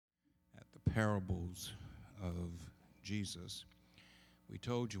parables of Jesus. We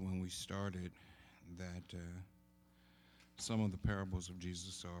told you when we started that some of the parables of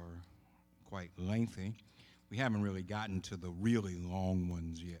Jesus are quite lengthy. We haven't really gotten to the really long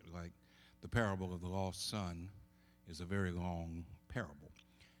ones yet, like the parable of the lost son is a very long parable.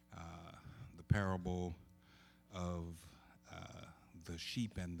 The parable of the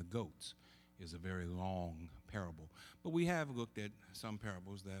sheep and the goats is a very long parable. But we have looked at some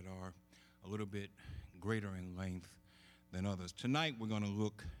parables that are a little bit greater in length than others. Tonight we're going to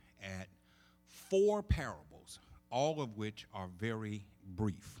look at 4 parables, all of which are very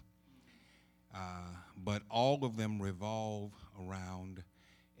brief. But all of them revolve around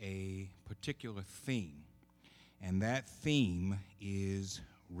a particular theme. And that theme is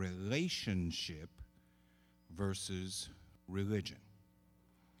relationship versus religion.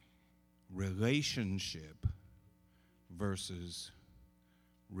 Relationship versus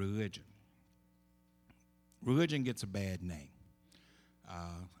religion. Religion gets a bad name.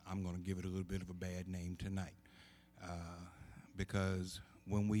 I'm going to give it a little bit of a bad name tonight. Because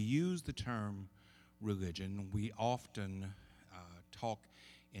when we use the term religion, we often talk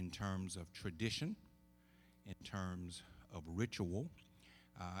in terms of tradition, in terms of ritual.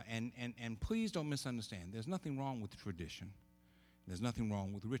 And please don't misunderstand. There's nothing wrong with tradition. There's nothing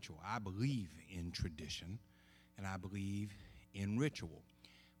wrong with ritual. I believe in tradition, and I believe in ritual.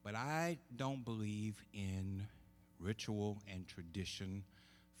 But I don't believe in ritual and tradition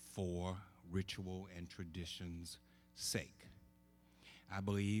for ritual and tradition's sake. I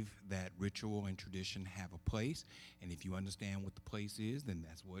believe that ritual and tradition have a place, and if you understand what the place is, then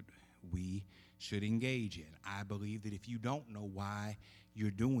that's what we should engage in. I believe that if you don't know why you're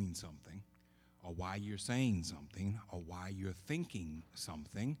doing something, or why you're saying something, or why you're thinking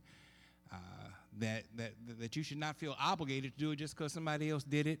something, that you should not feel obligated to do it just because somebody else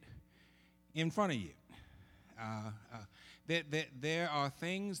did it in front of you. There are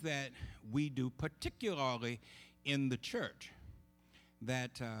things that we do, particularly in the church,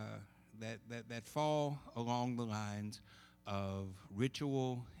 that fall along the lines of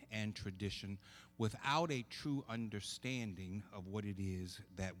ritual and tradition without a true understanding of what it is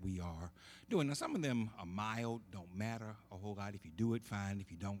that we are doing. Now, some of them are mild, don't matter a whole lot. If you do it, fine.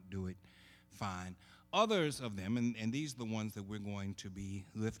 If you don't do it, fine. Others of them, and these are the ones that we're going to be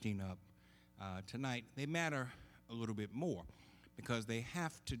lifting up tonight, they matter a little bit more because they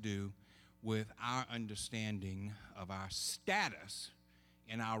have to do with our understanding of our status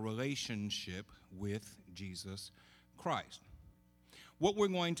in our relationship with Jesus Christ. What we're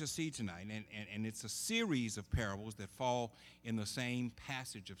going to see tonight, and it's a series of parables that fall in the same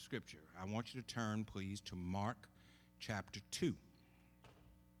passage of Scripture. I want you to turn, please, to Mark chapter 2.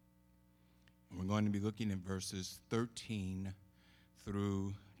 And we're going to be looking at verses 13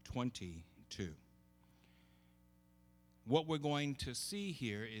 through 22. What we're going to see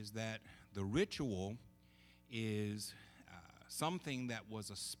here is that the ritual is something that was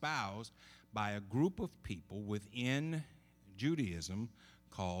espoused by a group of people within Judaism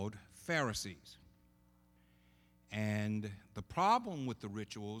called Pharisees. And the problem with the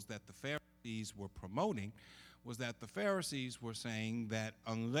rituals that the Pharisees were promoting was that the Pharisees were saying that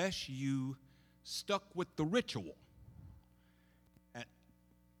unless you stuck with the ritual,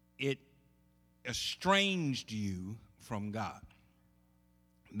 it estranged you from God.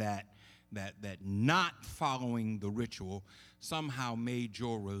 That not following the ritual somehow made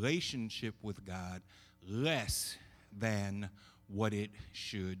your relationship with God less than what it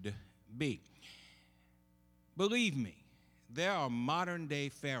should be. Believe me, there are modern-day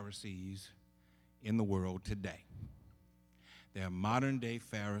Pharisees in the world today. There are modern-day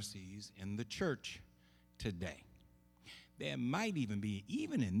Pharisees in the church today. There might even be,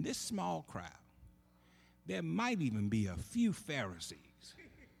 even in this small crowd, there might even be a few Pharisees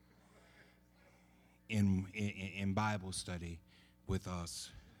in Bible study with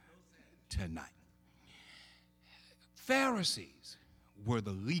us tonight. Pharisees were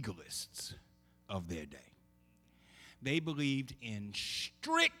the legalists of their day. They believed in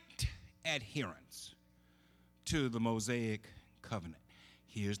strict adherence to the Mosaic covenant.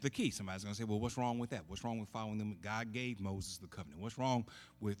 Here's the key. Somebody's going to say, well, what's wrong with that? What's wrong with following them? God gave Moses the covenant. What's wrong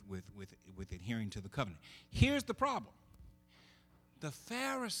with adhering to the covenant? Here's the problem. The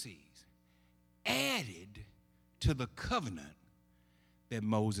Pharisees added to the covenant that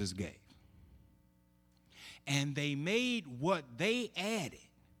Moses gave. And they made what they added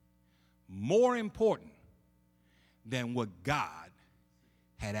more important than what God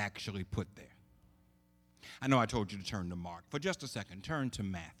had actually put there. I know I told you to turn to Mark. For just a second, turn to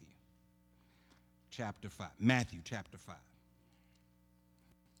Matthew chapter 5. Matthew chapter 5.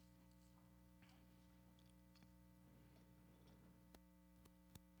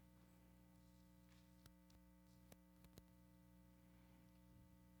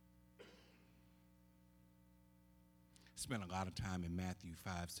 spent a lot of time in Matthew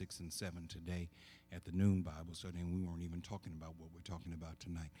 5, 6, and 7 today at the noon Bible study, and we weren't even talking about what we're talking about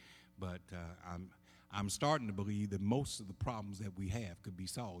tonight. But I'm starting to believe that most of the problems that we have could be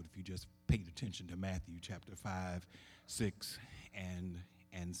solved if you just paid attention to Matthew chapter 5, 6,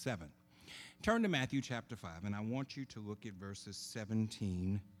 and 7. Turn to Matthew chapter 5, and I want you to look at verses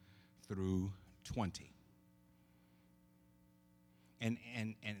 17 through 20. And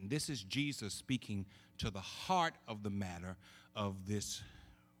this is Jesus speaking to the heart of the matter of this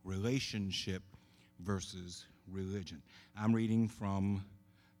relationship versus religion. I'm reading from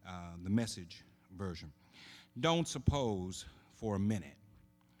the Message version. Don't suppose for a minute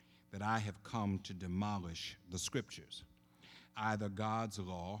that I have come to demolish the scriptures, either God's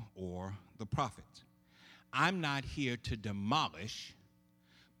law or the prophets. I'm not here to demolish,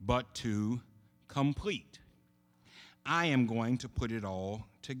 but to complete. I am going to put it all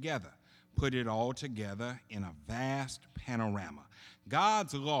together in a vast panorama.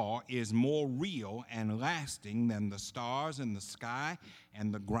 God's law is more real and lasting than the stars in the sky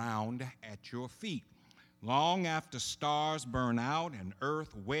and the ground at your feet. Long after stars burn out and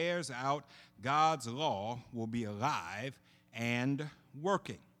earth wears out, God's law will be alive and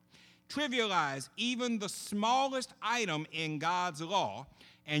working. Trivialize even the smallest item in God's law,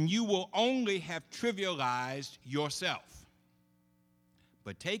 and you will only have trivialized yourself.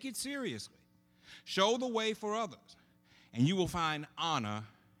 But take it seriously. Show the way for others, and you will find honor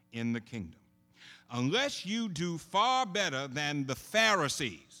in the kingdom. Unless you do far better than the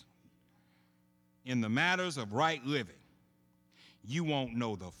Pharisees in the matters of right living, you won't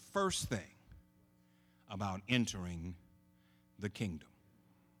know the first thing about entering the kingdom.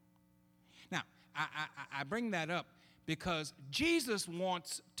 Now, I bring that up because Jesus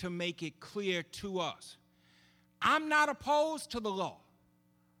wants to make it clear to us. I'm not opposed to the law.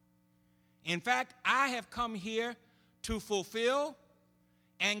 In fact, I have come here to fulfill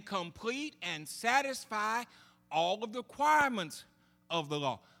and complete and satisfy all of the requirements of the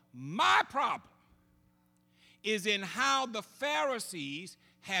law. My problem is in how the Pharisees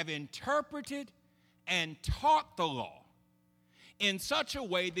have interpreted and taught the law in such a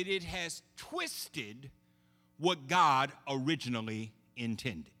way that it has twisted what God originally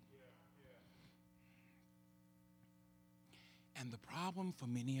intended. And the problem for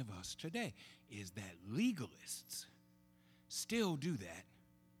many of us today is that legalists still do that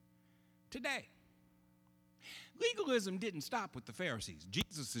today. Legalism didn't stop with the Pharisees.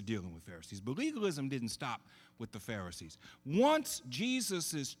 Jesus is dealing with Pharisees, but legalism didn't stop with the Pharisees. Once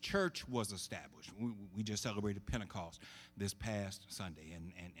Jesus' church was established, we just celebrated Pentecost this past Sunday,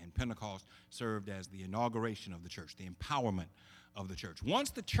 and Pentecost served as the inauguration of the church, the empowerment of the church.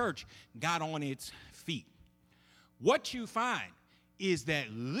 Once the church got on its feet, what you find is that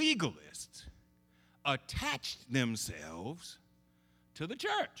legalists attached themselves to the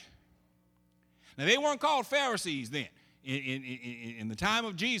church. Now, they weren't called Pharisees then. In the time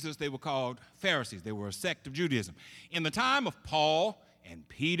of Jesus, they were called Pharisees. They were a sect of Judaism. In the time of Paul and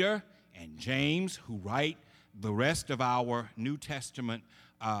Peter and James, who write the rest of our New Testament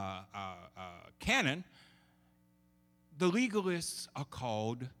canon, the legalists are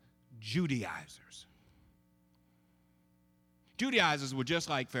called Judaizers. Judaizers were just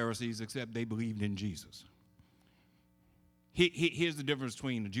like Pharisees, except they believed in Jesus. Here's the difference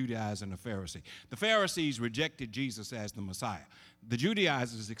between a Judaizer and a Pharisee. The Pharisees rejected Jesus as the Messiah. The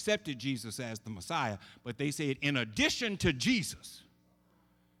Judaizers accepted Jesus as the Messiah, but they said, in addition to Jesus.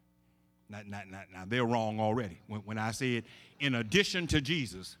 Now they're wrong already. When I said, in addition to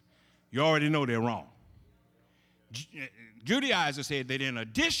Jesus, you already know they're wrong. Judaizers said that in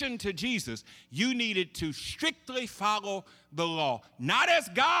addition to Jesus, you needed to strictly follow the law, not as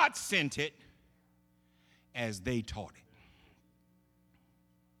God sent it, as they taught it.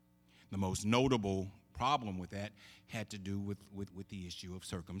 The most notable problem with that had to do with the issue of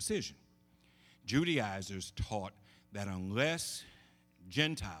circumcision. Judaizers taught that unless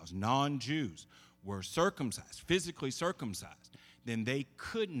Gentiles, non-Jews, were circumcised, physically circumcised, then they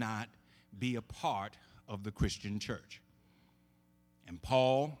could not be a part of the Christian church. And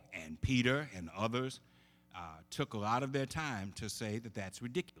Paul and Peter and others took a lot of their time to say that that's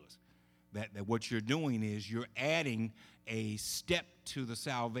ridiculous. That what you're doing is you're adding a step to the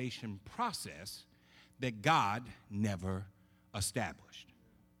salvation process that God never established,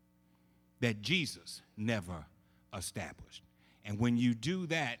 that Jesus never established. And when you do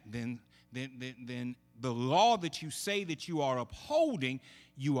that, then the law that you say that you are upholding,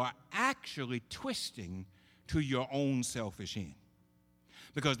 you are actually twisting to your own selfish end.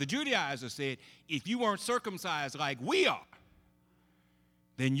 Because the Judaizers said, if you weren't circumcised like we are,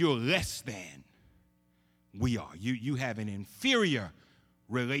 then you're less than we are. You have an inferior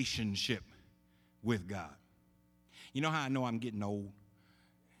relationship with God. You know how I know I'm getting old?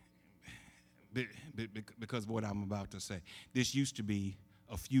 Because of what I'm about to say. This used to be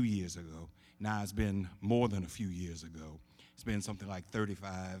a few years ago. Now it's been more than a few years ago. It's been something like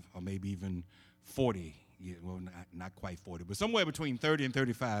 35 or maybe even 40 years. Well, not quite 40, but somewhere between 30 and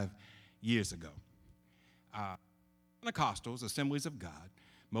 35 years ago. Pentecostals, Assemblies of God,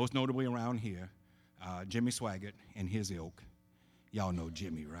 most notably around here, Jimmy Swaggart and his ilk, y'all know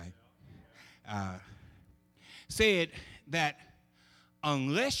Jimmy, right? Said that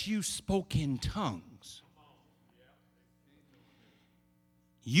unless you spoke in tongues,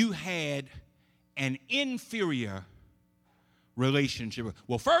 you had an inferior relationship.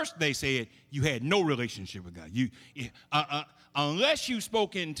 Well, first they said you had no relationship with God. Unless you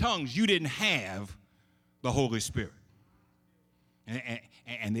spoke in tongues, you didn't have the Holy Spirit.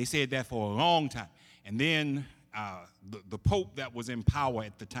 And they said that for a long time. And then the Pope that was in power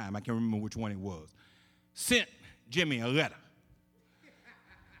at the time, I can't remember which one it was, sent Jimmy a letter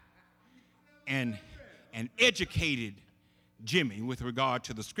and educated Jimmy with regard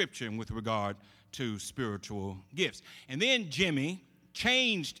to the scripture and with regard to spiritual gifts. And then Jimmy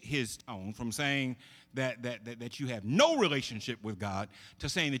changed his tone from saying that you have no relationship with God to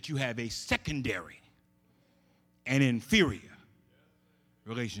saying that you have a secondary and inferior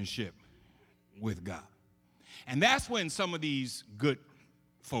relationship with God. And that's when some of these good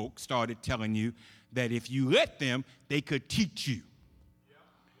folks started telling you that if you let them, they could teach you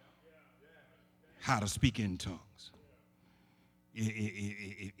how to speak in tongues.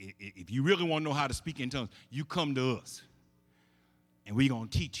 If you really want to know how to speak in tongues, you come to us, and we're going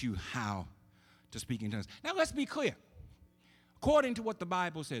to teach you how to speak in tongues. Now, let's be clear. According to what the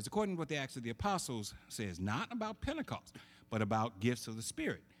Bible says, according to what the Acts of the Apostles says, not about Pentecost, but about gifts of the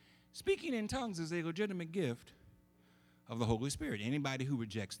Spirit, speaking in tongues is a legitimate gift of the Holy Spirit. Anybody who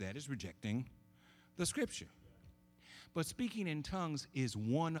rejects that is rejecting the Scripture. But speaking in tongues is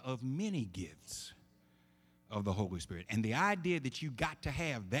one of many gifts of the Holy Spirit. And the idea that you got to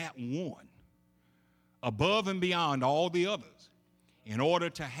have that one above and beyond all the others in order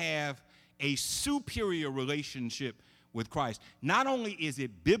to have a superior relationship with Christ, not only is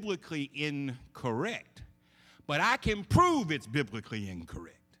it biblically incorrect, but I can prove it's biblically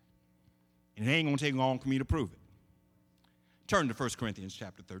incorrect. And it ain't going to take long for me to prove it. Turn to 1 Corinthians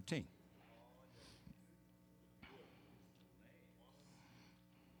chapter 13.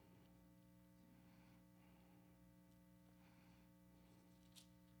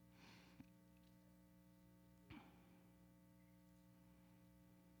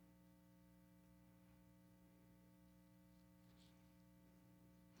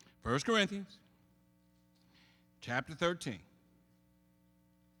 First Corinthians chapter 13.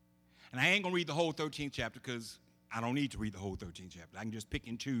 And I ain't going to read the whole 13th chapter because I don't need to read the whole 13th chapter. I can just pick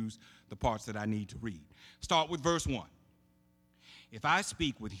and choose the parts that I need to read. Start with verse 1. If I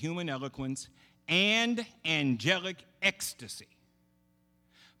speak with human eloquence and angelic ecstasy,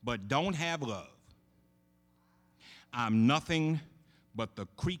 but don't have love, I'm nothing but the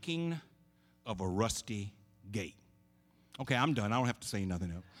creaking of a rusty gate. Okay, I'm done. I don't have to say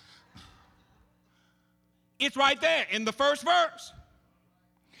nothing else. It's right there in the first verse.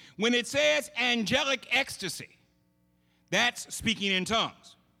 When it says angelic ecstasy, that's speaking in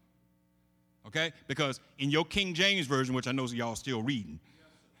tongues. Okay? Because in your King James Version, which I know y'all still reading,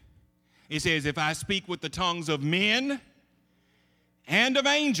 it says, if I speak with the tongues of men and of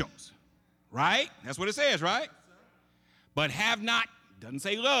angels. Right? That's what it says, right? But have not, doesn't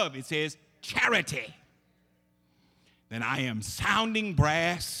say love, it says charity. Then I am sounding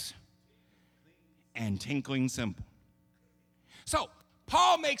brass and tinkling cymbal. So,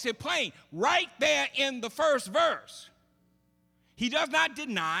 Paul makes it plain right there in the first verse. He does not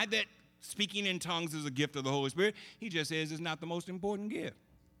deny that speaking in tongues is a gift of the Holy Spirit. He just says it's not the most important gift.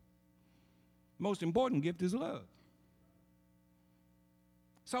 The most important gift is love.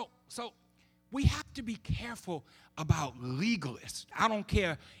 So we have to be careful about legalists. I don't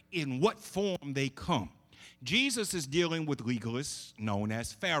care in what form they come. Jesus is dealing with legalists known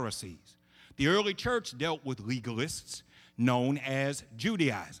as Pharisees. The early church dealt with legalists known as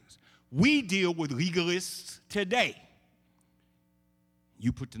Judaizers. We deal with legalists today.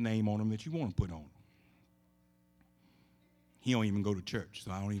 You put the name on them that you want to put on them. He don't even go to church,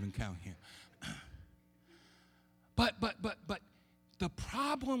 so I don't even count him. But the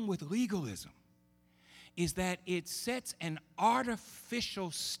problem with legalism is that it sets an artificial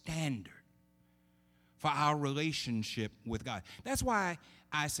standard for our relationship with God. That's why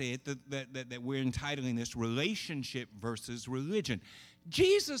I said that we're entitling this Relationship versus Religion.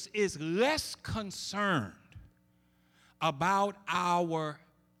 Jesus is less concerned about our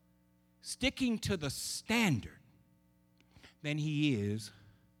sticking to the standard than he is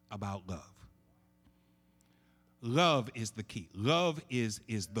about love. Love is the key. Love is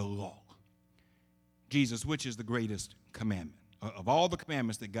the law. Jesus, which is the greatest commandment? Of all the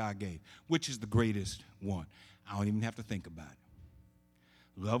commandments that God gave, which is the greatest one? I don't even have to think about it.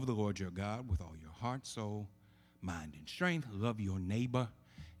 Love the Lord your God with all your heart, soul, mind, and strength. Love your neighbor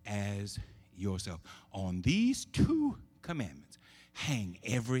as yourself. On these two commandments hang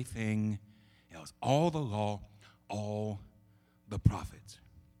everything else. All the law, all the prophets.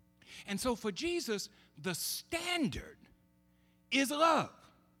 And so for Jesus, the standard is love.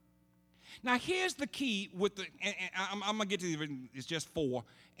 Now here's the key with the, and I'm going to get to the, it's just four,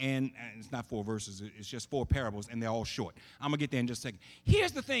 and it's not four verses, it's just four parables, and they're all short. I'm going to get there in just a second.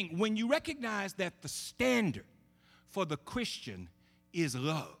 Here's the thing, when you recognize that the standard for the Christian is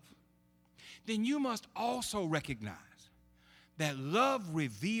love, then you must also recognize that love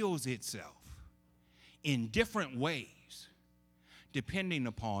reveals itself in different ways depending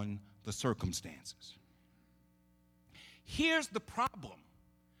upon the circumstances. Here's the problem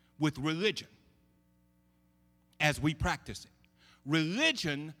with religion as we practice it.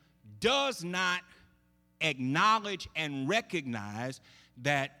 Religion does not acknowledge and recognize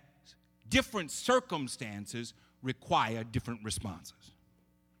that different circumstances require different responses.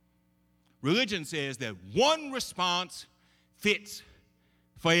 Religion says that one response fits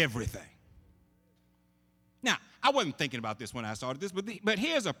for everything. Now, I wasn't thinking about this when I started this, but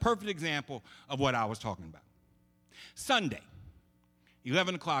here's a perfect example of what I was talking about. Sunday,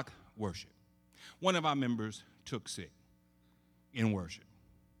 11 o'clock worship. One of our members took sick in worship.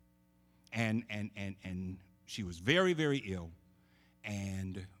 And she was very, very ill.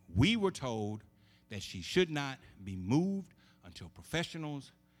 And we were told that she should not be moved until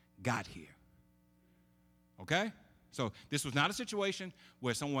professionals got here. Okay? So this was not a situation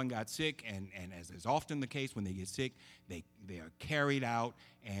where someone got sick, and as is often the case when they get sick, they are carried out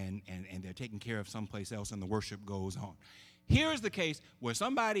and they're taken care of someplace else and the worship goes on. Here's the case where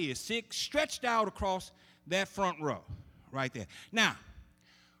somebody is sick, stretched out across that front row, right there. Now,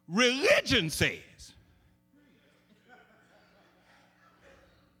 religion says,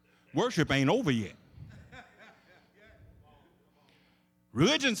 worship ain't over yet.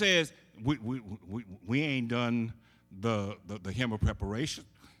 Religion says, we ain't done the hymn of preparation,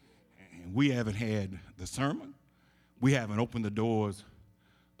 and we haven't had the sermon. We haven't opened the doors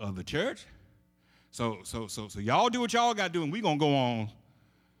of the church. So y'all do what y'all got to do, and we're going to go on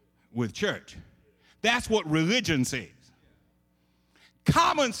with church. That's what religion says.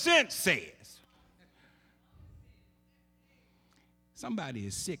 Common sense says somebody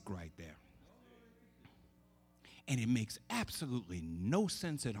is sick right there. And it makes absolutely no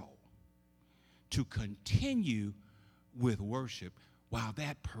sense at all to continue with worship while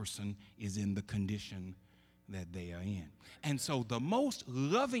that person is in the condition that they are in. And so the most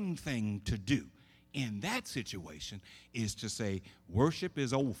loving thing to do in that situation is to say, worship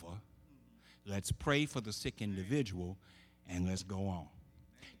is over. Let's pray for the sick individual and let's go on.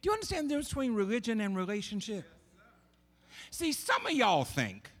 Do you understand the difference between religion and relationship? See, some of y'all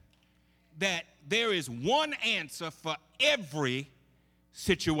think that there is one answer for every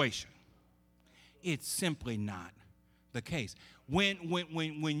situation. It's simply not the case. When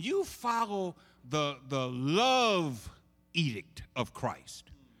you follow the love edict of Christ,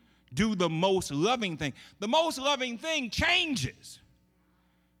 do the most loving thing. The most loving thing changes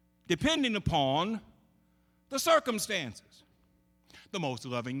depending upon the circumstances. The most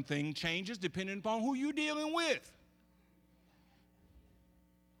loving thing changes depending upon who you're dealing with.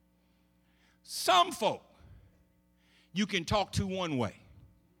 Some folk you can talk to one way,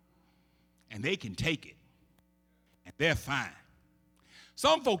 and they can take it, and they're fine.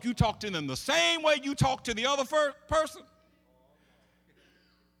 Some folk, you talk to them the same way you talk to the other person,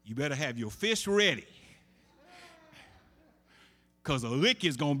 you better have your fist ready, because a lick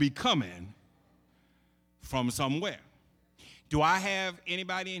is going to be coming from somewhere. Do I have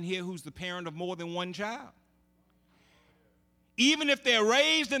anybody in here who's the parent of more than one child? Even if they're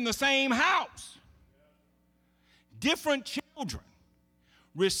raised in the same house, different children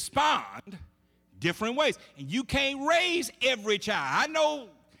respond different ways. And you can't raise every child. I know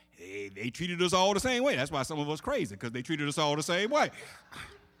they treated us all the same way. That's why some of us crazy, because they treated us all the same way.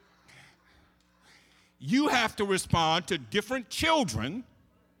 You have to respond to different children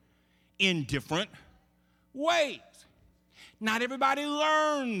in different ways. Not everybody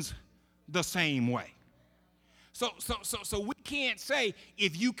learns the same way. So we can't say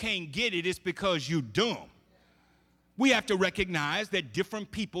if you can't get it, it's because you're dumb. We have to recognize that different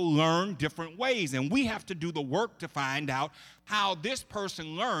people learn different ways, and we have to do the work to find out how this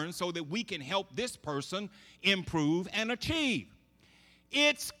person learns so that we can help this person improve and achieve.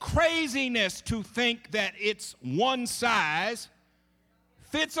 It's craziness to think that it's one size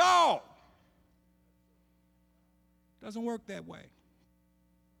fits all. Doesn't work that way.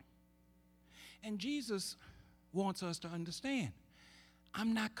 And Jesus wants us to understand,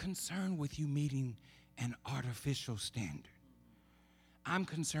 I'm not concerned with you meeting an artificial standard. I'm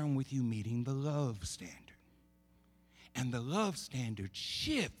concerned with you meeting the love standard. And the love standard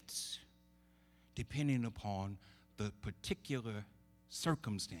shifts depending upon the particular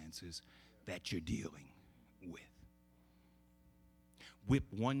circumstances that you're dealing with. Whip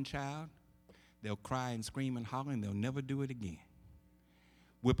one child, they'll cry and scream and holler, and they'll never do it again.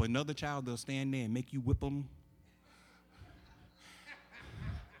 Whip another child, they'll stand there and make you whip them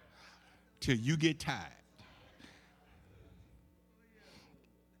till you get tired.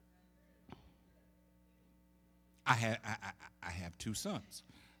 I have two sons.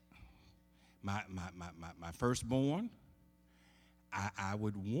 My firstborn, I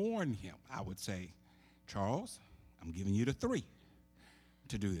would warn him. I would say, Charles, I'm giving you the 3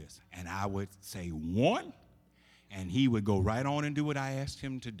 to do this. And I would say 1, and he would go right on and do what I asked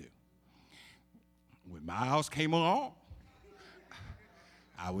him to do. When Miles came along,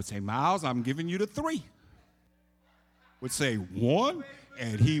 I would say, Miles, I'm giving you the 3. Would say 1,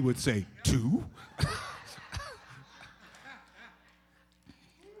 and he would say 2.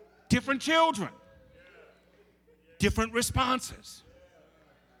 Different children, different responses.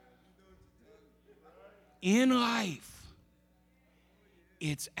 In life,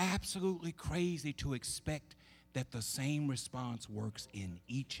 it's absolutely crazy to expect that the same response works in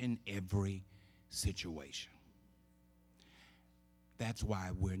each and every situation. That's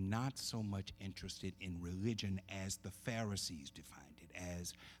why we're not so much interested in religion as the Pharisees defined it,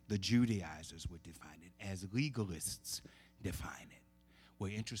 as the Judaizers would define it, as legalists define it.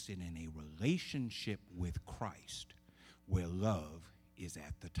 We're interested in a relationship with Christ where love is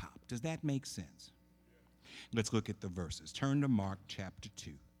at the top. Does that make sense? Let's look at the verses. Turn to Mark chapter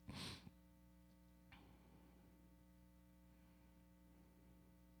 2.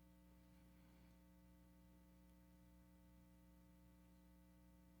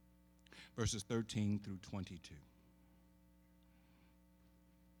 Verses 13 through 22.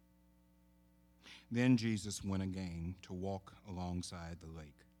 Then Jesus went again to walk alongside the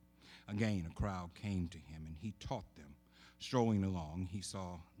lake. Again, a crowd came to him, and he taught them. Strolling along, he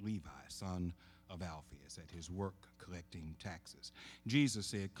saw Levi, son of Alphaeus, at his work collecting taxes. Jesus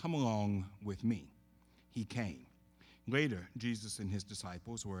said, "Come along with me." He came. Later, Jesus and his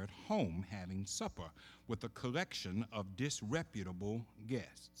disciples were at home having supper with a collection of disreputable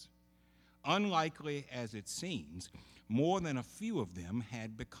guests. Unlikely as it seems, more than a few of them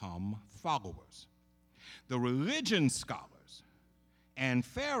had become followers. The religion scholars and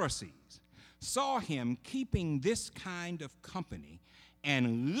Pharisees saw him keeping this kind of company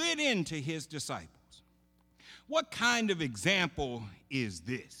and lit into his disciples. What kind of example is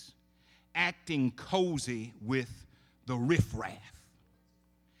this? Acting cozy with the riffraff.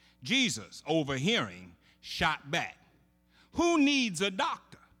 Jesus, overhearing, shot back, "Who needs a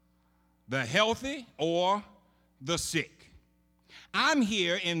doctor? The healthy or the sick? I'm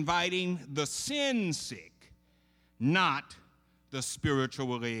here inviting the sin sick, not the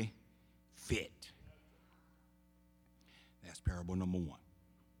spiritually fit." That's parable number 1.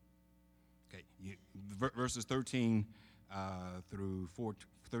 Okay, verses 13 through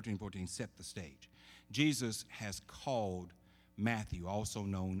 14 set the stage. Jesus has called Matthew, also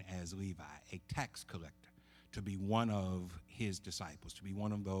known as Levi, a tax collector, to be one of his disciples, to be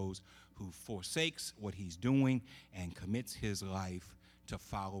one of those who forsakes what he's doing and commits his life to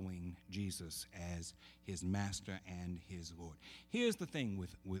following Jesus as his master and his Lord. Here's the thing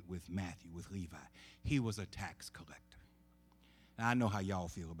with Matthew, with Levi. He was a tax collector. Now, I know how y'all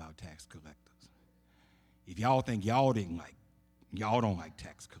feel about tax collectors. If y'all think y'all don't like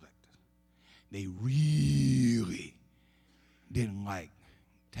tax collectors, they really didn't like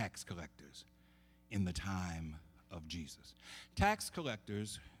tax collectors in the time of Jesus. Tax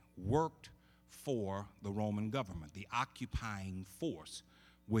collectors worked for the Roman government, the occupying force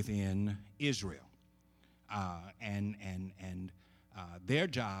within Israel. Their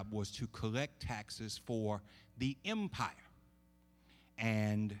job was to collect taxes for the empire.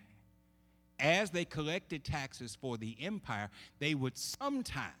 And as they collected taxes for the empire, they would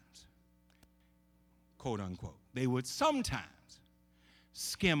sometimes, quote unquote,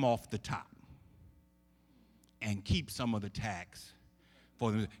 skim off the top and keep some of the tax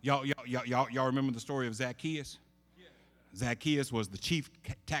for them. Y'all remember the story of Zacchaeus? Yes. Zacchaeus was the chief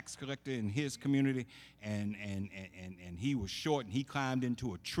tax collector in his community, and he was short, and he climbed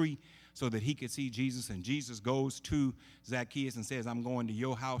into a tree so that he could see Jesus. And Jesus goes to Zacchaeus and says, I'm going to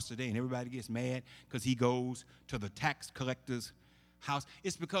your house today. And everybody gets mad because he goes to the tax collector's house.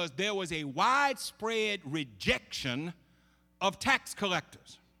 It's because there was a widespread rejection of tax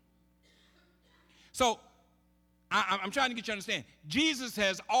collectors. So I'm trying to get you to understand. Jesus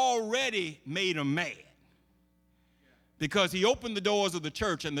has already made them mad because he opened the doors of the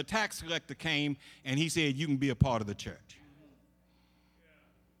church, and the tax collector came and he said, you can be a part of the church.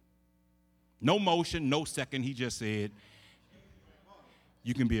 No motion, no second. He just said,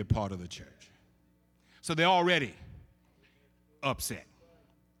 you can be a part of the church. So they're already upset.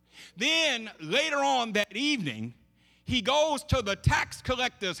 Then later on that evening, he goes to the tax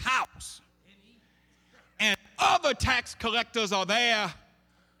collector's house, and other tax collectors are there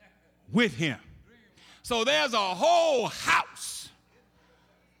with him. So there's a whole house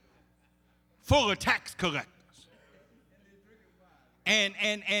full of tax collectors. And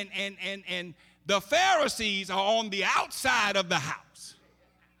the Pharisees are on the outside of the house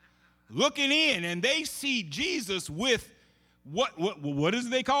looking in, and they see Jesus with what is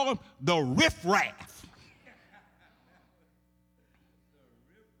they call him? The riffraff.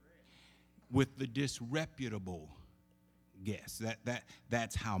 With the disreputable guests.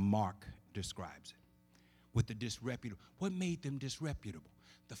 That's how Mark describes it. With the disreputable. What made them disreputable?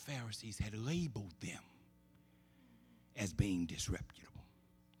 The Pharisees had labeled them as being disreputable.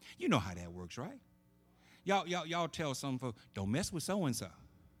 You know how that works, right? Y'all tell some folks, don't mess with so-and-so.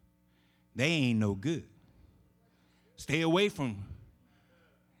 They ain't no good. Stay away from,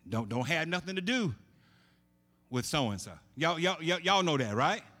 don't have nothing to do with so-and-so. Y'all know that,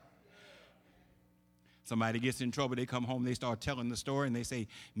 right? Somebody gets in trouble, they come home, they start telling the story, and they say,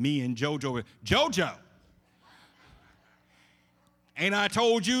 me and JoJo, ain't I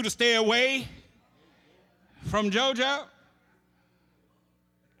told you to stay away from JoJo?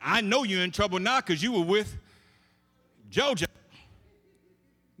 I know you're in trouble now because you were with JoJo.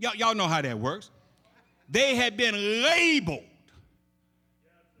 Y'all know how that works. They had been labeled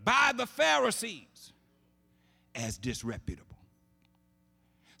by the Pharisees as disreputable.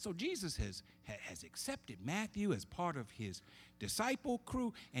 So Jesus has accepted Matthew as part of his disciple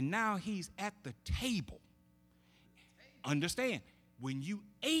crew, and now he's at the table. Understand, when you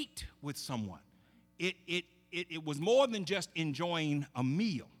ate with someone, it was more than just enjoying a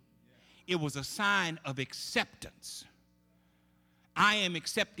meal. It was a sign of acceptance. I am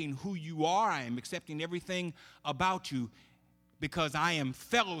accepting who you are. I am accepting everything about you because I am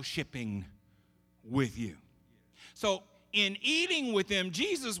fellowshipping with you. So in eating with them,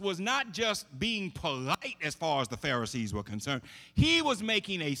 Jesus was not just being polite as far as the Pharisees were concerned. He was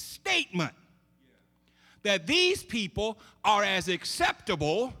making a statement that these people are as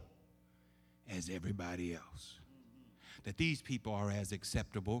acceptable as everybody else. That these people are as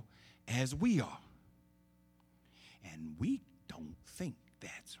acceptable as we are. And we don't think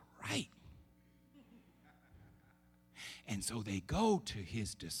that's right. And so they go to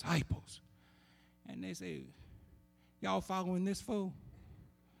his disciples and they say, y'all following this fool?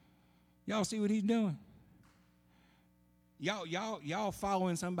 Y'all see what he's doing? Y'all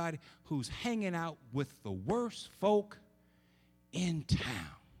following somebody who's hanging out with the worst folk in town.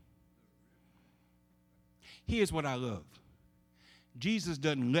 Here's what I love. Jesus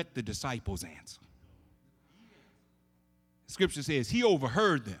doesn't let the disciples answer. Scripture says he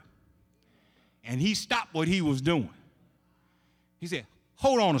overheard them and he stopped what he was doing. He said,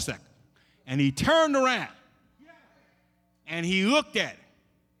 hold on a second. And he turned around and he looked at it.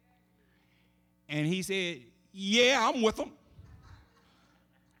 And he said, yeah, I'm with them.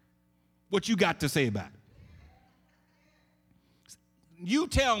 What you got to say about it? You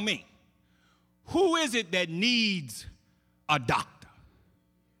tell me, who is it that needs a doctor?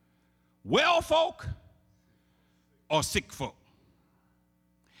 Well folk or sick folk?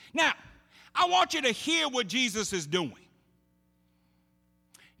 Now, I want you to hear what Jesus is doing.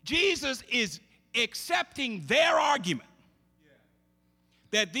 Jesus is accepting their argument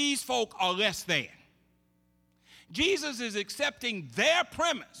that these folk are less than. Jesus is accepting their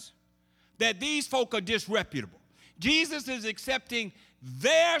premise that these folk are disreputable. Jesus is accepting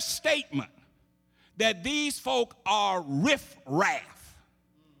their statement that these folk are riff-raff.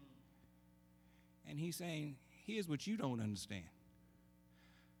 And he's saying, here's what you don't understand.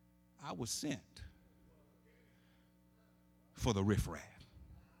 I was sent for the riff-raff.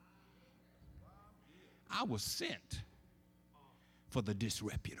 I was sent for the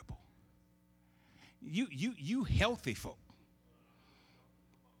disreputable. You healthy folk.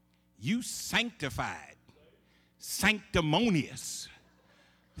 You sanctified, sanctimonious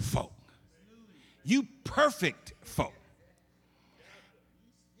folk. You perfect folk.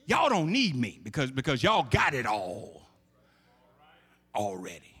 Y'all don't need me because y'all got it all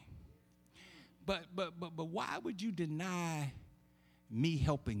already. But why would you deny me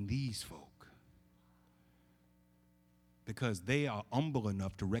helping these folk? Because they are humble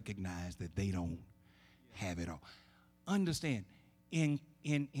enough to recognize that they don't have it all. Understand, in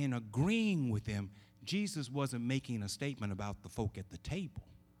agreeing with them, Jesus wasn't making a statement about the folk at the table.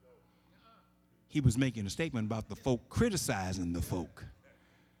 He was making a statement about the folk criticizing the folk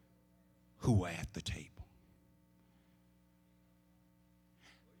who were at the table.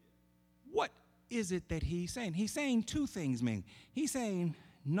 What is it that he's saying? He's saying two things, man. He's saying,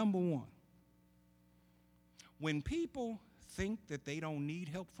 number one, when people think that they don't need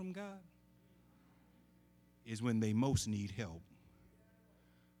help from God, is when they most need help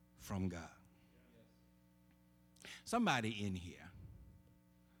from God. Somebody in here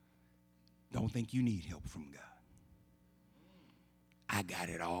don't think you need help from God. I got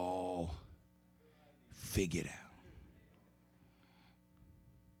it all figured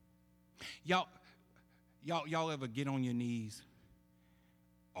out. Y'all ever get on your knees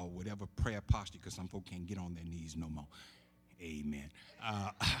or whatever prayer posture, because some folk can't get on their knees no more. Amen.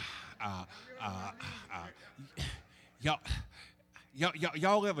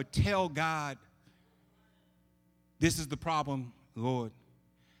 Y'all ever tell God, this is the problem, Lord.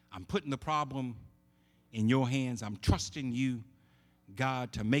 I'm putting the problem in your hands. I'm trusting you,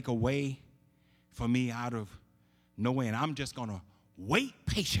 God, to make a way for me out of no way. And I'm just going to wait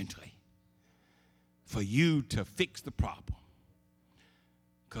patiently for you to fix the problem.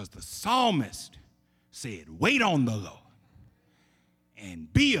 Because the psalmist said, wait on the Lord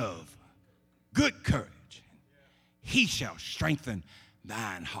and be of good courage. He shall strengthen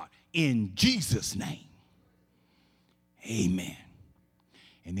thine heart. In Jesus' name, amen.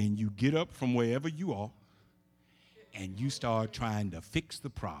 And then you get up from wherever you are and you start trying to fix the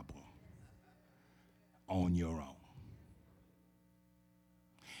problem on your own.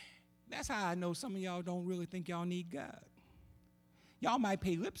 That's how I know some of y'all don't really think y'all need God. Y'all might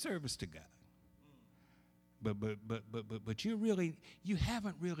pay lip service to God. But you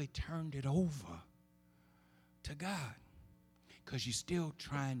haven't really turned it over to God because you're still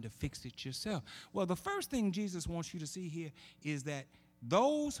trying to fix it yourself. Well, the first thing Jesus wants you to see here is that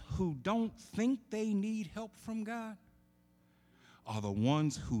those who don't think they need help from God are the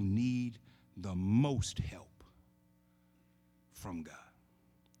ones who need the most help from God.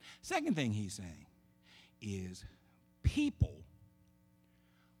 Second thing he's saying is people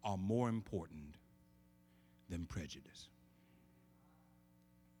are more important than prejudice.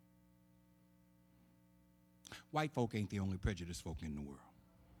 White folk ain't the only prejudiced folk in the world.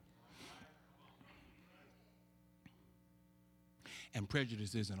 And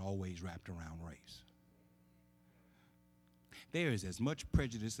prejudice isn't always wrapped around race. There is as much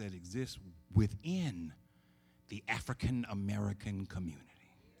prejudice that exists within the African American community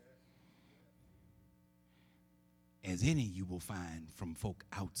as any you will find from folk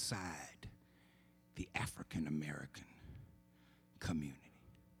outside the African American community.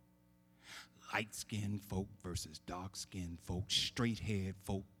 Light-skinned folk versus dark-skinned folk, straight-haired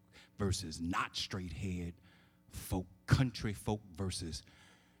folk versus not straight-haired folk, country folk versus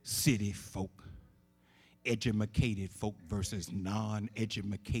city folk, educated folk versus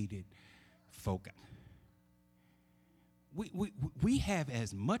non-educated folk. We have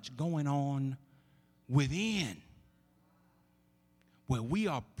as much going on within where we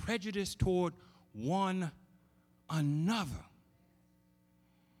are prejudiced toward one another.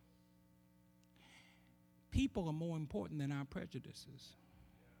 People are more important than our prejudices.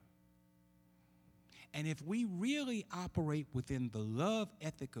 And if we really operate within the love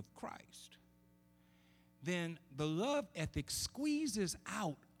ethic of Christ, then the love ethic squeezes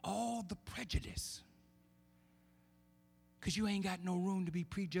out all the prejudice. Because you ain't got no room to be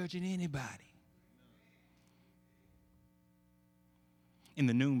prejudging anybody. In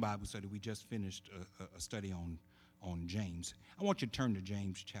the noon Bible study, we just finished a study on James. I want you to turn to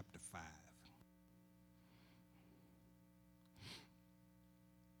James chapter 5.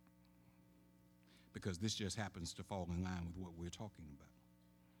 Because this just happens to fall in line with what we're talking about.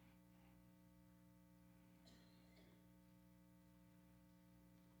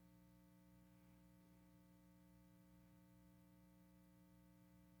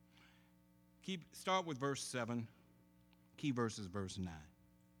 Start with verse 7. Key verse is verse 9.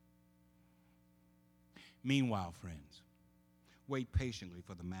 Meanwhile, friends, wait patiently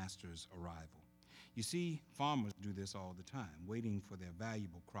for the master's arrival. You see, farmers do this all the time, waiting for their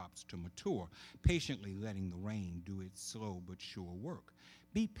valuable crops to mature, patiently letting the rain do its slow but sure work.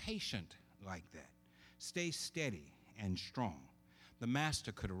 Be patient like that. Stay steady and strong. The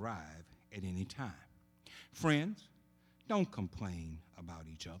master could arrive at any time. Friends, don't complain about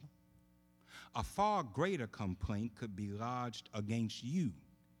each other. A far greater complaint could be lodged against you,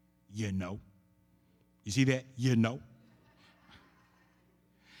 you know. You see that? You know.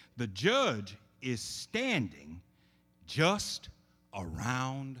 The judge is standing just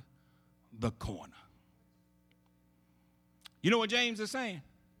around the corner. You know what James is saying?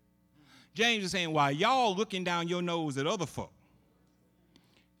 James is saying, while y'all looking down your nose at other folk,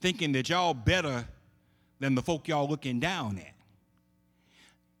 thinking that y'all better than the folk y'all looking down at,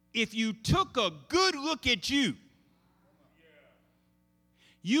 if you took a good look at you,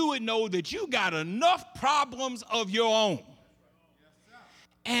 you would know that you got enough problems of your own.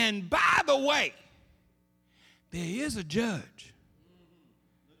 And by the way, there is a judge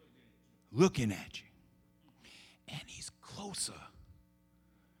looking at you, and he's closer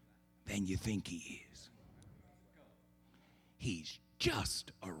than you think he is. He's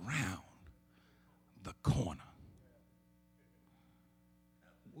just around the corner.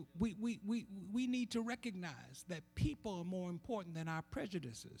 We need to recognize that people are more important than our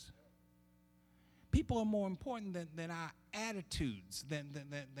prejudices. People are more important than our attitudes,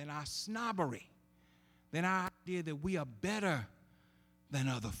 than our snobbery, than our idea that we are better than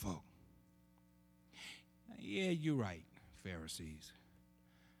other folk. Yeah, you're right, Pharisees.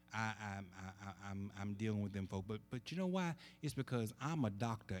 I'm dealing with them folk, but you know why? It's because I'm a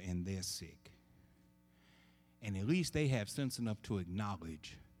doctor and they're sick. And at least they have sense enough to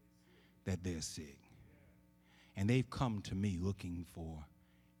acknowledge that they're sick. And they've come to me looking for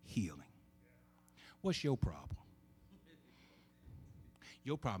healing. What's your problem?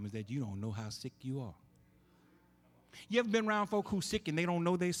 Your problem is that you don't know how sick you are. You ever been around folk who's sick and they don't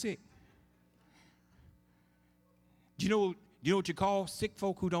know they're sick? Do you know what you call sick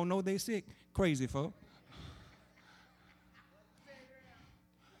folk who don't know they're sick? Crazy folk.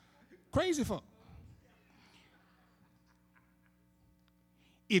 Crazy folk.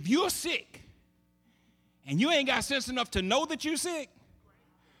 If you're sick and you ain't got sense enough to know that you're sick,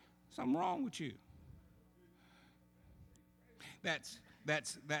 something wrong with you. That's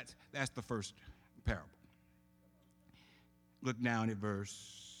the first parable. Look down at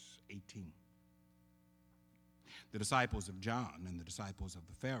verse 18. The disciples of John and the disciples of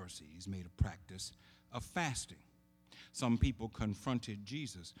the Pharisees made a practice of fasting. Some people confronted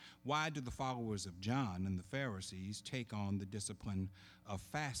Jesus. Why do the followers of John and the Pharisees take on the discipline of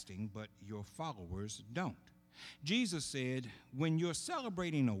fasting, but your followers don't? Jesus said, when you're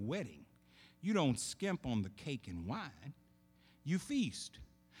celebrating a wedding, you don't skimp on the cake and wine. You feast.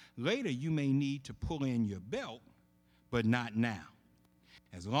 Later, you may need to pull in your belt, but not now.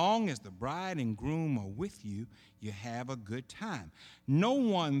 As long as the bride and groom are with you, you have a good time. No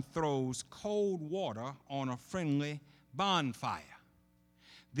one throws cold water on a friendly bonfire.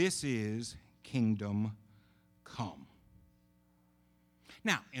 This is kingdom come.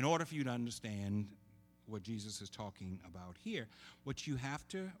 Now, in order for you to understand what Jesus is talking about here, what you have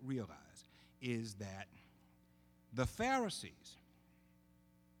to realize is that the Pharisees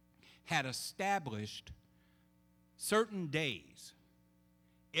had established certain days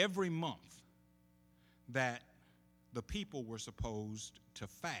every month that the people were supposed to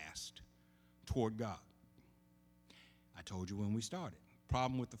fast toward God. I told you when we started, the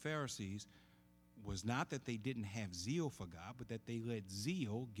problem with the Pharisees was not that they didn't have zeal for God, but that they let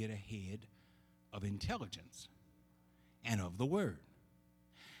zeal get ahead of intelligence and of the word.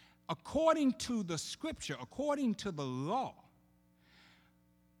 According to the scripture, according to the law,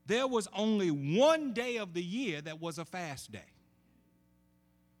 there was only one day of the year that was a fast day.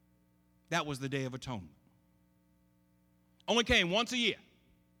 That was the Day of Atonement. Only came once a year.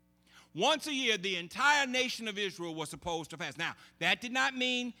 Once a year, the entire nation of Israel was supposed to fast. Now, that did not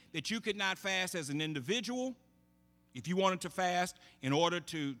mean that you could not fast as an individual. If you wanted to fast in order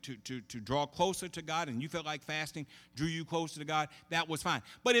to draw closer to God and you felt like fasting drew you closer to God, that was fine.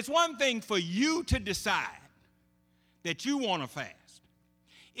 But it's one thing for you to decide that you want to fast.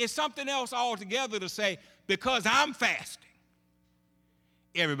 It's something else altogether to say, because I'm fasting,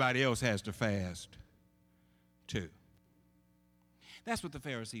 everybody else has to fast too. That's what the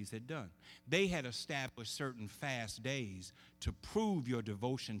Pharisees had done. They had established certain fast days to prove your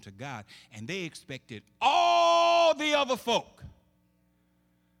devotion to God, and they expected all the other folk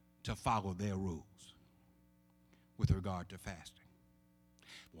to follow their rules with regard to fasting.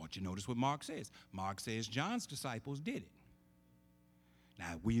 I want you to notice what Mark says. Mark says John's disciples did it.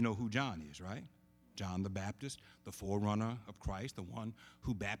 Now, we know who John is, right? John the Baptist, the forerunner of Christ, the one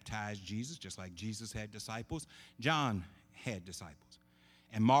who baptized Jesus, just like Jesus had disciples, John had disciples.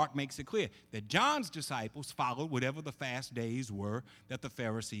 And Mark makes it clear that John's disciples followed whatever the fast days were that the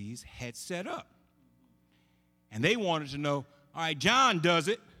Pharisees had set up. And they wanted to know, all right, John does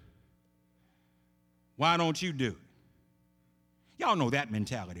it. Why don't you do it? Y'all know that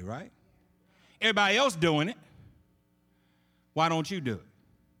mentality, right? Everybody else doing it. Why don't you do it?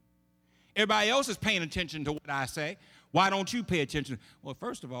 Everybody else is paying attention to what I say. Why don't you pay attention? Well,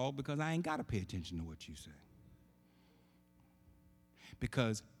 first of all, because I ain't got to pay attention to what you say.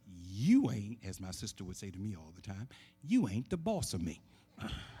 Because you ain't, as my sister would say to me all the time, you ain't the boss of me.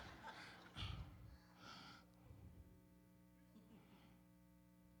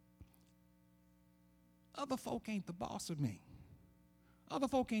 Other folk ain't the boss of me. Other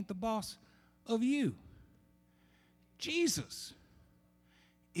folk ain't the boss of you. Jesus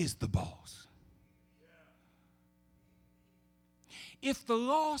is the boss. If the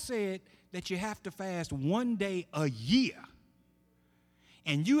law said that you have to fast one day a year,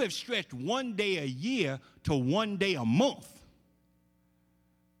 and you have stretched one day a year to one day a month,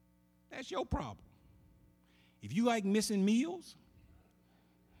 that's your problem. If you like missing meals,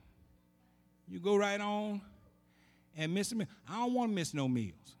 you go right on and miss a meal. I don't want to miss no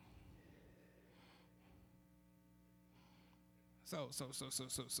meals. So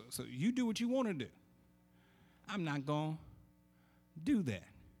you do what you want to do. I'm not going to do that.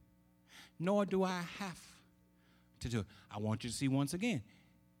 Nor do I have to do it. I want you to see once again,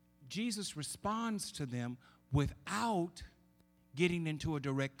 Jesus responds to them without getting into a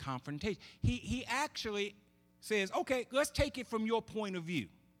direct confrontation. He actually says, okay, let's take it from your point of view.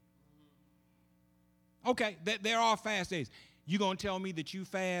 Okay, there are fast days. You going to tell me that you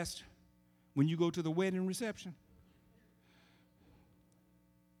fast when you go to the wedding reception?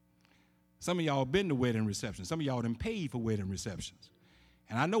 Some of y'all been to wedding receptions. Some of y'all done paid for wedding receptions.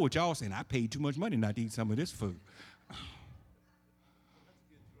 And I know what y'all saying. I paid too much money not to eat some of this food.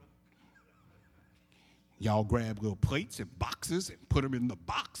 Y'all grab little plates and boxes and put them in the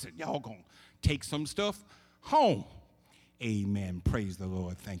box, and y'all going to take some stuff home. Amen. Praise the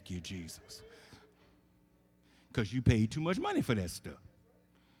Lord. Thank you, Jesus. Because you paid too much money for that stuff.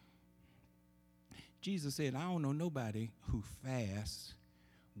 Jesus said, I don't know nobody who fasts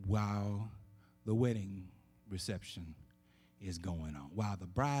while the wedding reception is going on, while the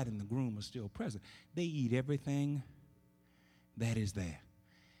bride and the groom are still present. They eat everything that is there.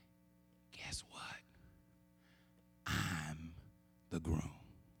 Guess what? I'm the groom.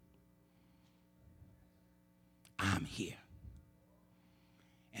 I'm here.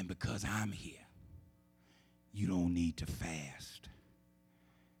 And because I'm here, you don't need to fast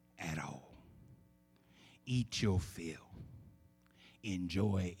at all. Eat your fill.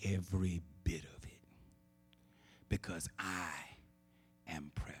 Enjoy every bit of it, because I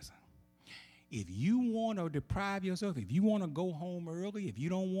am present. If you want to deprive yourself, if you want to go home early, if you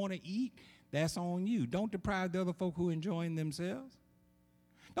don't want to eat, that's on you. Don't deprive the other folk who are enjoying themselves.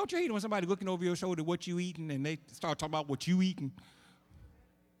 Don't you hate when somebody looking over your shoulder what you eating and they start talking about what you eating?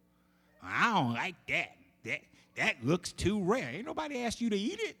 I don't like that. That looks too rare. Ain't nobody asked you to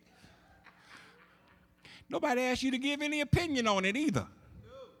eat it. Nobody asked you to give any opinion on it either.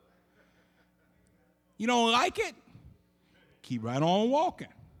 You don't like it? Keep right on walking.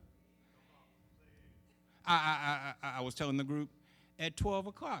 I was telling the group at 12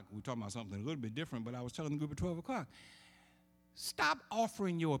 o'clock. We were talking about something a little bit different, but I was telling the group at 12 o'clock. Stop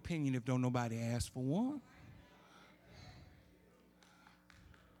offering your opinion if don't nobody ask for one.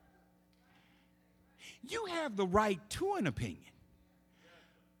 You have the right to an opinion.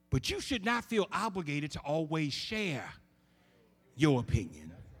 But you should not feel obligated to always share your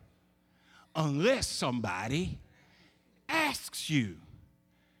opinion unless somebody asks you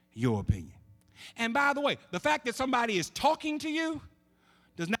your opinion. And by the way, the fact that somebody is talking to you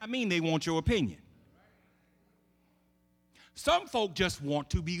does not mean they want your opinion. Some folk just want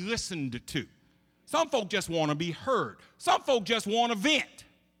to be listened to. Some folk just want to be heard. Some folk just want to vent.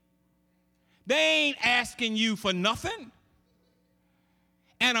 They ain't asking you for nothing.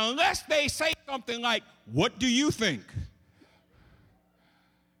 And unless they say something like, what do you think?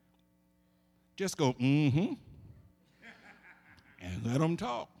 Just go, and let them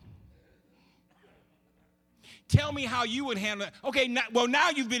talk. Tell me how you would handle it. Okay, now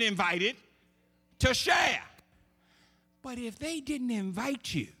you've been invited to share. But if they didn't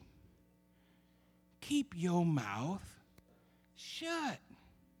invite you, keep your mouth shut.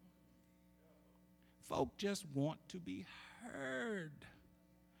 Folk just want to be heard.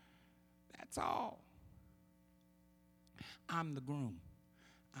 That's all. I'm the groom.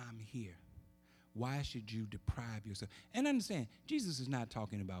 I'm here. why should you deprive yourself? And understand, Jesus is not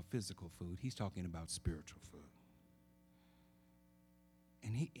talking about physical food. He's talking about spiritual food.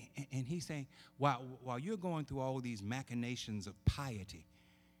 And he's saying, while you're going through all these machinations of piety,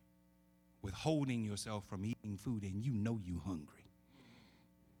 withholding yourself from eating food, and you know you're hungry,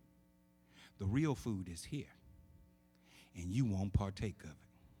 the real food is here, and you won't partake of it.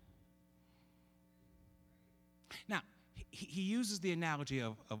 Now, he uses the analogy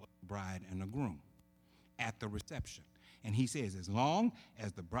of a bride and a groom at the reception. And he says, as long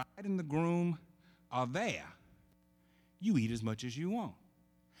as the bride and the groom are there, you eat as much as you want.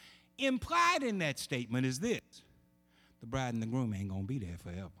 Implied in that statement is this: the bride and the groom ain't going to be there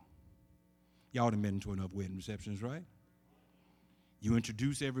forever. Y'all done been to enough wedding receptions, right? You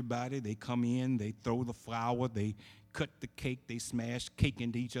introduce everybody, they come in, they throw the flower, they cut the cake, they smash cake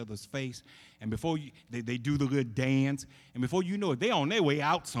into each other's face, and before they do the good dance, and before you know it, they on their way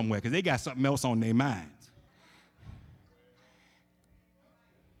out somewhere because they got something else on their minds.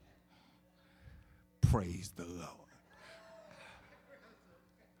 Praise the Lord.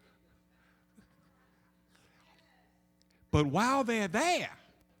 But while they're there,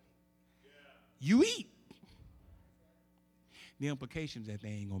 you eat. The implication is that they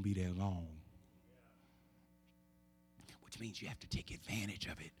ain't going to be there long, which means you have to take advantage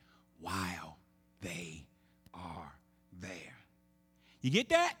of it while they are there. You get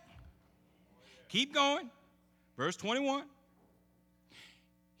that? Keep going. Verse 21.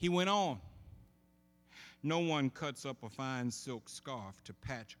 He went on. No one cuts up a fine silk scarf to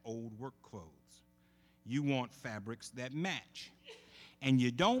patch old work clothes. You want fabrics that match. And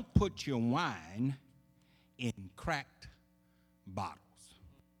you don't put your wine in cracked bottles.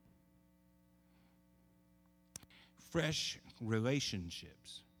 Fresh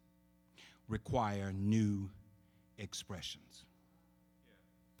relationships require new expressions.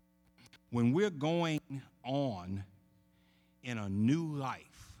 When we're going on in a new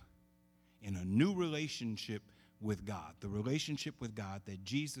life, in a new relationship with God, the relationship with God that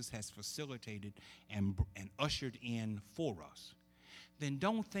Jesus has facilitated and ushered in for us, then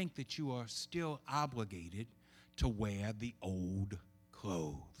don't think that you are still obligated to wear the old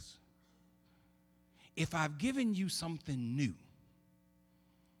clothes. If I've given you something new,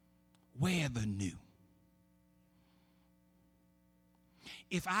 wear the new.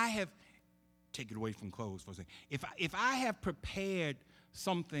 If I have, take it away from clothes for a second, if I have prepared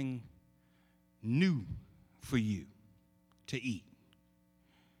something new for you to eat,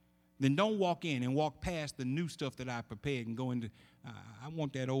 then don't walk in and walk past the new stuff that I prepared and go into, I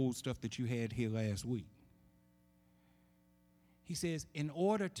want that old stuff that you had here last week. He says, in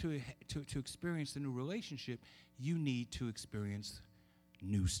order to experience the new relationship, you need to experience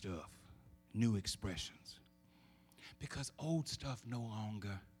new stuff, new expressions. Because old stuff no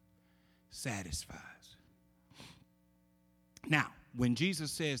longer satisfies. Now, when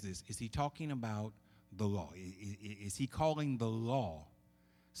Jesus says this, is he talking about the law? Is he calling the law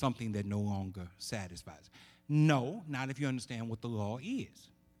something that no longer satisfies? No, not if you understand what the law is.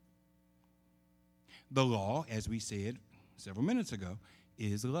 The law, as we said several minutes ago,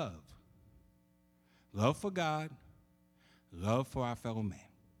 is love. Love for God, love for our fellow man.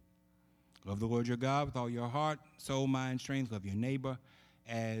 Love the Lord your God with all your heart, soul, mind, strength. Love your neighbor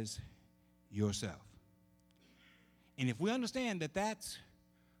as yourself. And if we understand that that's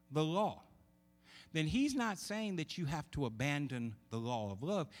the law, then he's not saying that you have to abandon the law of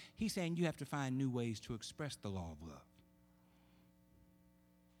love. He's saying you have to find new ways to express the law of love.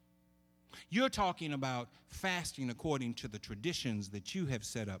 You're talking about fasting according to the traditions that you have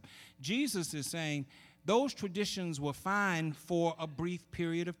set up. Jesus is saying those traditions were fine for a brief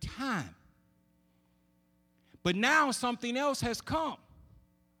period of time. But now something else has come.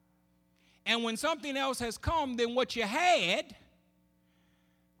 And when something else has come, then what you had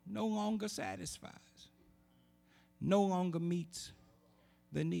no longer satisfies, no longer meets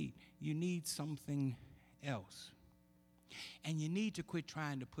the need. You need something else. And you need to quit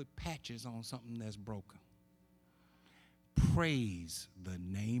trying to put patches on something that's broken. Praise the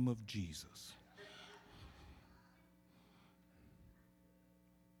name of Jesus.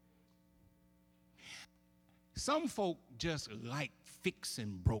 Some folk just like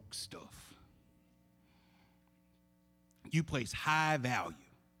fixing broke stuff. You place high value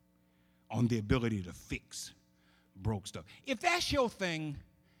on the ability to fix broke stuff. If that's your thing,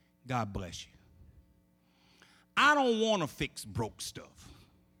 God bless you. I don't want to fix broke stuff.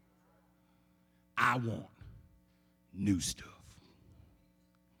 I want new stuff.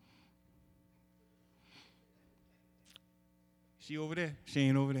 She over there? She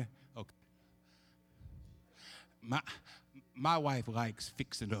ain't over there? Okay. My wife likes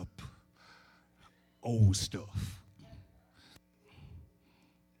fixing up old stuff.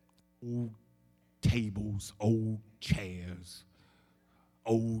 Old tables, old chairs,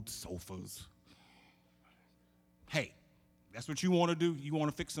 old sofas. Hey, that's what you want to do? You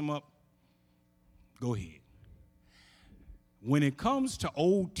want to fix them up? Go ahead. When it comes to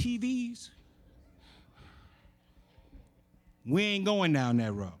old TVs, we ain't going down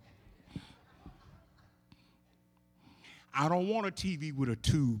that road. I don't want a TV with a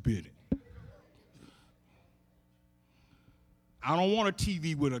tube in it. I don't want a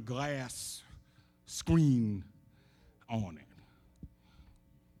TV with a glass screen on it.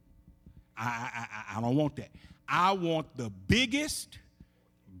 I don't want that. I want the biggest,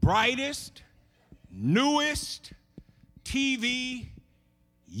 brightest, newest TV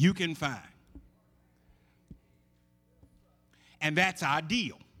you can find. And that's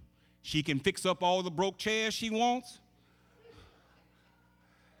ideal. She can fix up all the broke chairs she wants.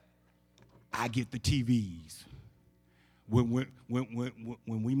 I get the TVs. When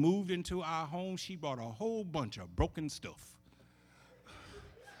we moved into our home, she brought a whole bunch of broken stuff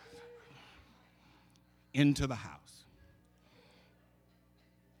into the house.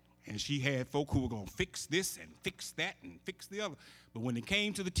 And she had folk who were going to fix this and fix that and fix the other. But when it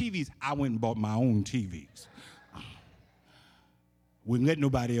came to the TVs, I went and bought my own TVs. Wouldn't let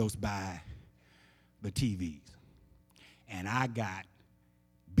nobody else buy the TVs. And I got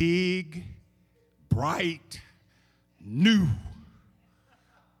big, bright, new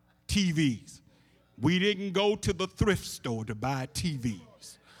TVs. We didn't go to the thrift store to buy TVs.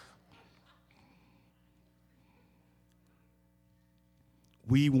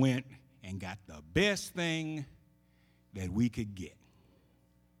 We went and got the best thing that we could get.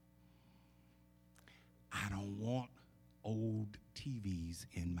 I don't want old TVs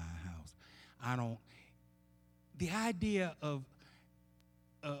in my house. The idea of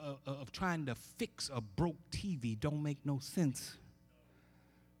trying to fix a broke TV don't make no sense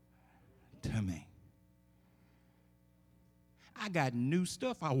to me. I got new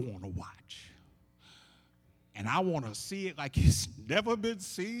stuff I want to watch. And I want to see it like it's never been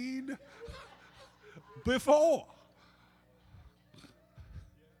seen before.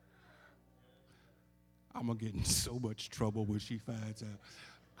 I'm going to get in so much trouble when she finds out.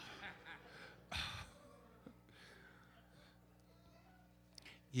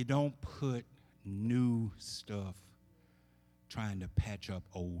 You don't put new stuff trying to patch up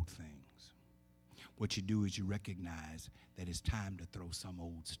old things. What you do is you recognize that it's time to throw some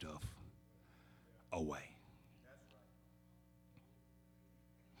old stuff away.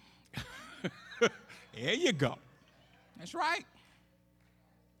 There you go. That's right.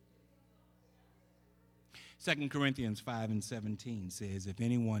 2 Corinthians 5:17 says, if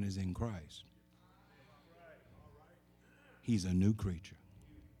anyone is in Christ, he's a new creature.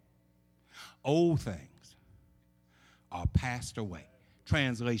 Old things are passed away.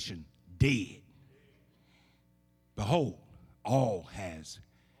 Translation, dead. Behold, all has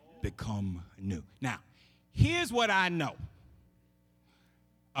become new. Now, here's what I know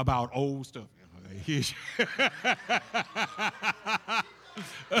about old stuff.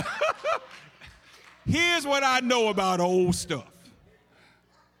 Here's what I know about old stuff.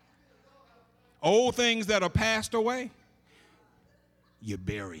 Old things that are passed away, you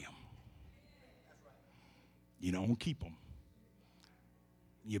bury them. You don't keep them.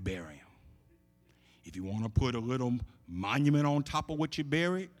 You bury them. If you want to put a little monument on top of what you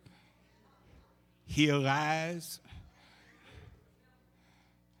buried, here lies,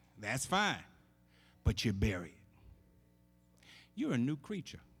 that's fine. But you bury it. You're a new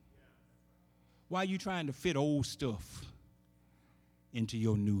creature. Why are you trying to fit old stuff into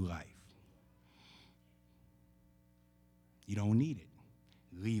your new life? You don't need it.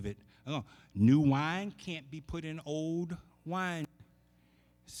 Leave it alone. New wine can't be put in old wine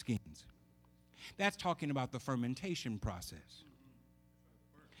skins. That's talking about the fermentation process.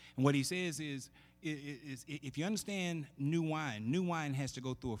 And what he says is if you understand new wine has to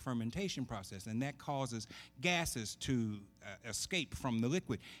go through a fermentation process, and that causes gases to escape from the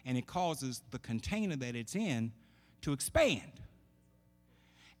liquid, and it causes the container that it's in to expand.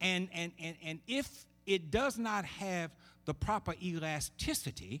 And if it does not have the proper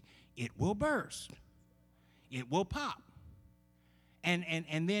elasticity, it will burst. It will pop. And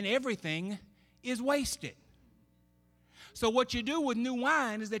then everything is wasted. So what you do with new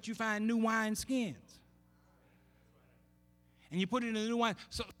wine is that you find new wine skins. And you put it in a new wine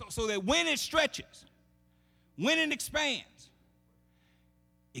so that when it stretches, when it expands,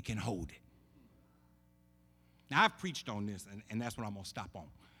 it can hold it. Now, I've preached on this, and that's what I'm going to stop on,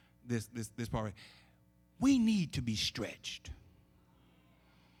 this part. We need to be stretched.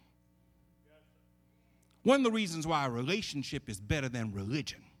 One of the reasons why a relationship is better than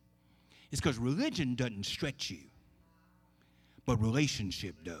religion is because religion doesn't stretch you, but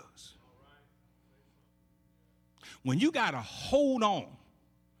relationship does. When you got to hold on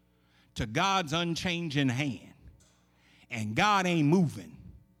to God's unchanging hand and God ain't moving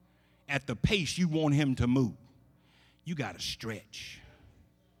at the pace you want him to move, you got to stretch.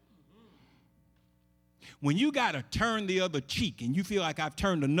 When you got to turn the other cheek and you feel like I've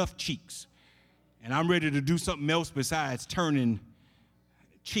turned enough cheeks and I'm ready to do something else besides turning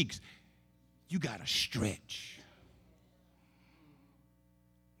cheeks, you got to stretch.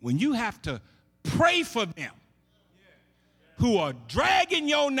 When you have to pray for them who are dragging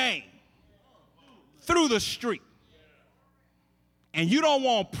your name through the street and you don't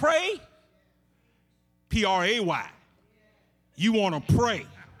want to pray, P-R-A-Y. You want to pray,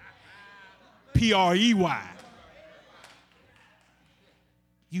 P-R-E-Y.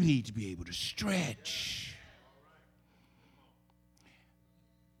 You need to be able to stretch.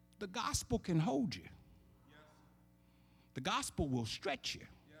 The gospel can hold you. The gospel will stretch you.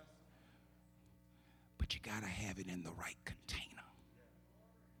 But you got to have it in the right container.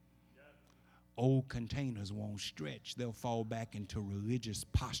 Old containers won't stretch. They'll fall back into religious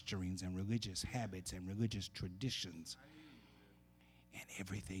posturings and religious habits and religious traditions, and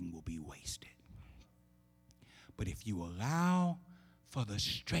everything will be wasted. But if you allow for the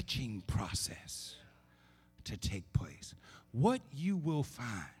stretching process to take place, what you will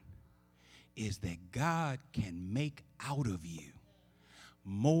find is that God can make out of you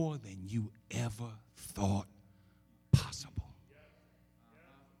more than you ever thought possible.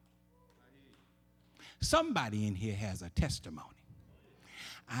 Somebody in here has a testimony.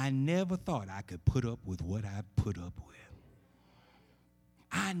 I never thought I could put up with what I put up with.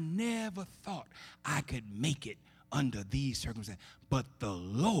 I never thought I could make it under these circumstances, but the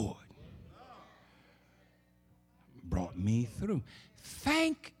Lord brought me through.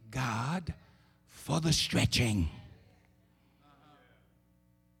 Thank God for the stretching.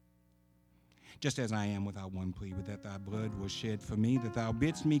 Just as I am without one plea, but that thy blood was shed for me, that thou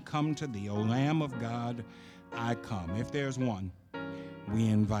bidst me come to thee, O Lamb of God, I come. If there's one, we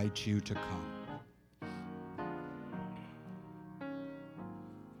invite you to come.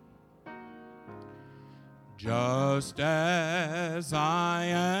 Just as I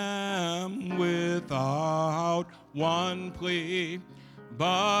am without one plea,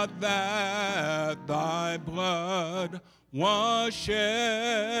 but that thy blood was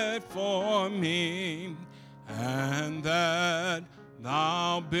shed for me, and that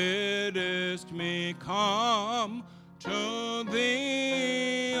thou biddest me come to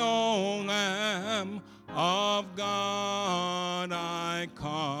thee, O Lamb of God, I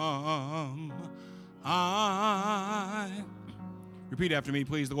come. Repeat after me,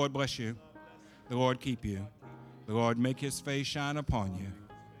 please. The Lord bless you. The Lord keep you. The Lord make his face shine upon you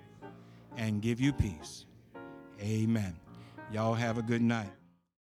and give you peace. Amen. Y'all have a good night.